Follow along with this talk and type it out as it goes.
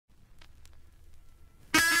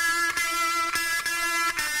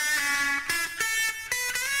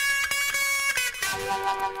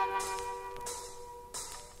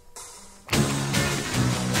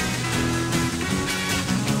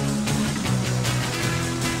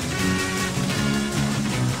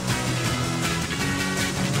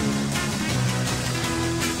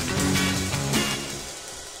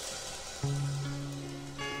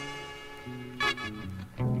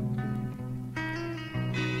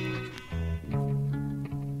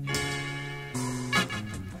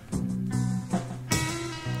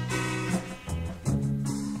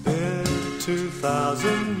Been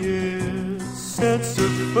 2,000 years since the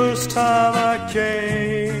first time I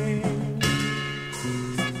came.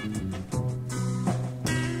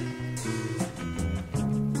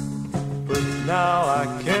 But now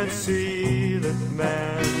I can't see that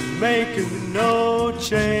man making no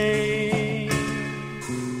change.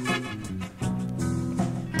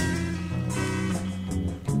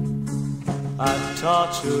 I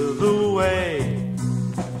taught you the way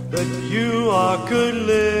that you are could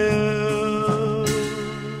live.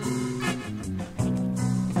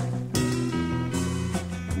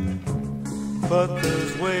 But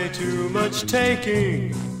there's way too much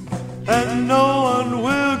taking, and no one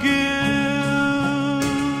will give.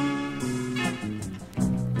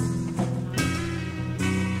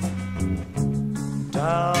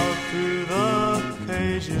 Down through the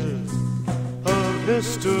pages of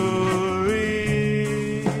history,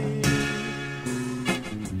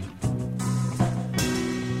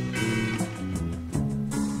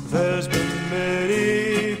 there's been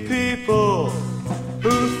many people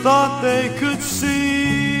who thought they could see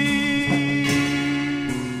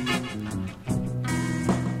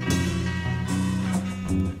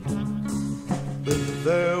that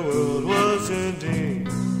their world was ending,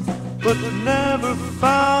 but never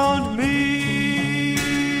found me.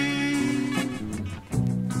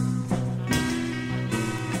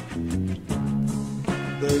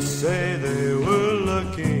 They say they were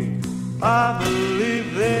looking, I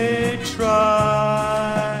believe they tried.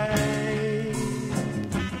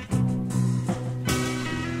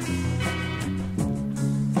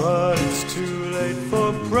 But it's too late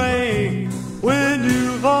for praying when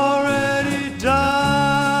you've already died.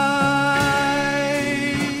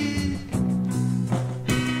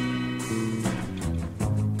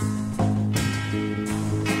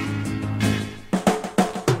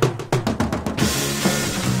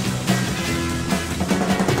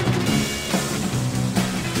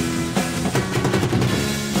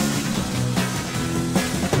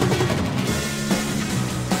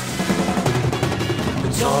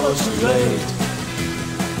 It's almost too late.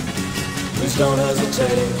 Please don't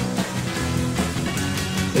hesitate.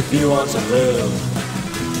 If you want to live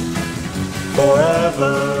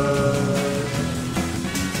forever,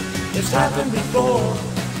 it's happened before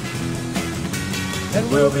and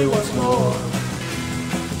will be once more.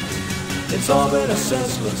 It's all been a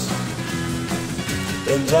senseless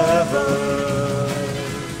endeavor.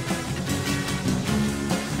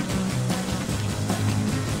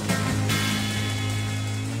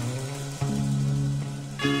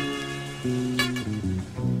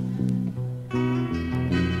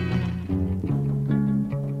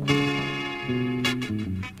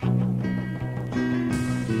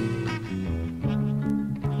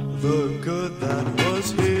 The good that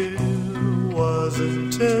was here was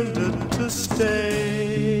intended to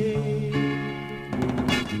stay.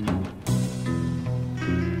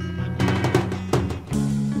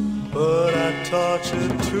 But I taught you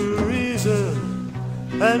to reason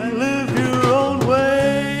and live your own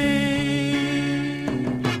way.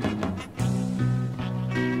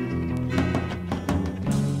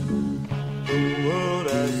 The world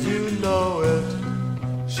as you know it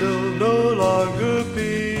shall no longer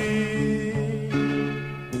be.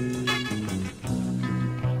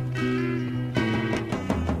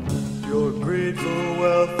 Your greed for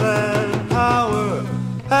wealth and power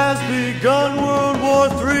has begun World War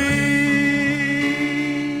III.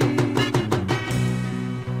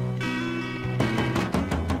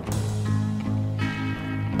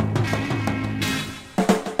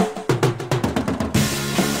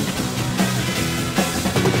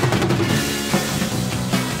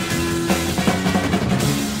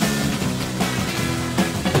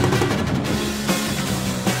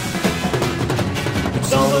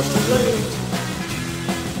 It's almost too late.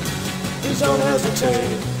 Please don't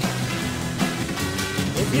hesitate.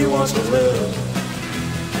 If you want to live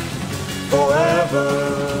forever,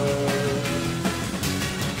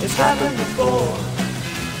 it's happened before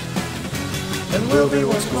and will be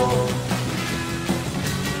once more.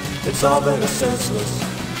 It's all been a senseless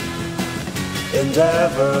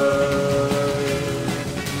endeavor.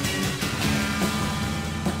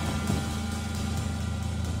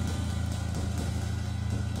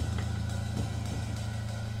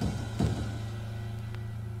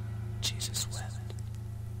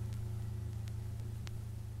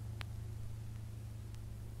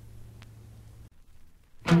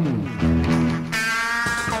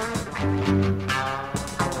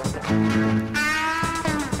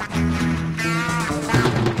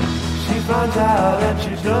 finds out that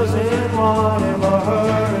she doesn't want him or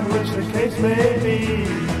her, in which the case may be.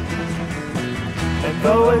 And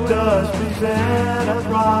though it does present a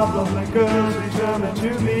problem, the girl's determined to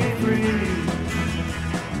be free.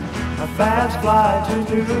 A fast flight to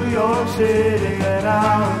New York City, an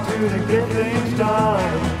hour or two to get things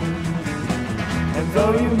done. And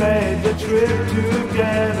though you made the trip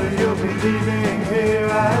together, you'll be leaving here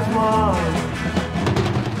as one.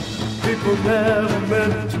 People never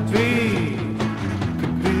meant to be,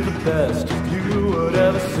 could be the best you would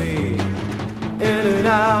ever see. In an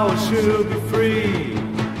hour she'll be free,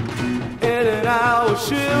 in an hour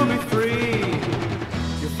she'll be free.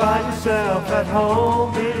 You'll find yourself at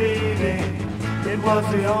home believing it was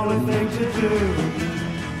the only thing to do.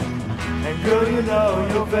 And girl, you know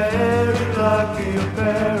you're very lucky your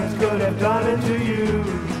parents could have done it to you.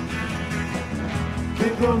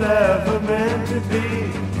 People never meant to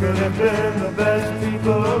be, could have been the best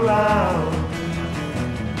people around.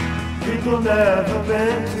 People never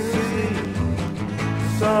meant to see the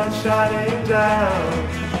sun shining down.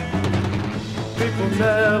 People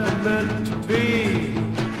never meant to be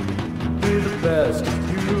the best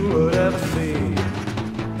you would ever see.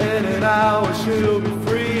 In an hour she'll be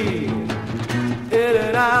free, in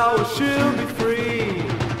an hour she'll be free.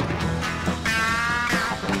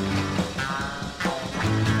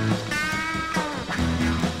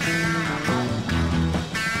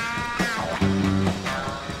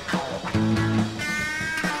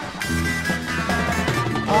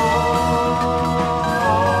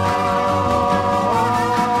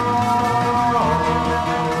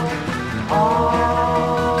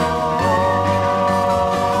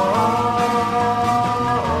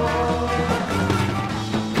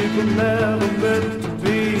 People never meant to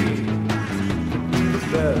be the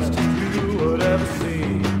best you would ever see.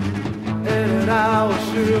 In an hour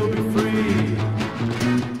she'll be free,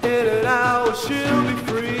 in an hour she'll be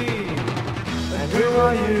free. And who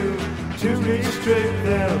are you to restrict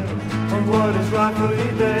them from what is rightfully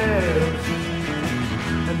theirs?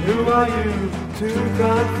 And who are you to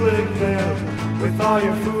conflict them with all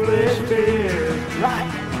your foolish fears?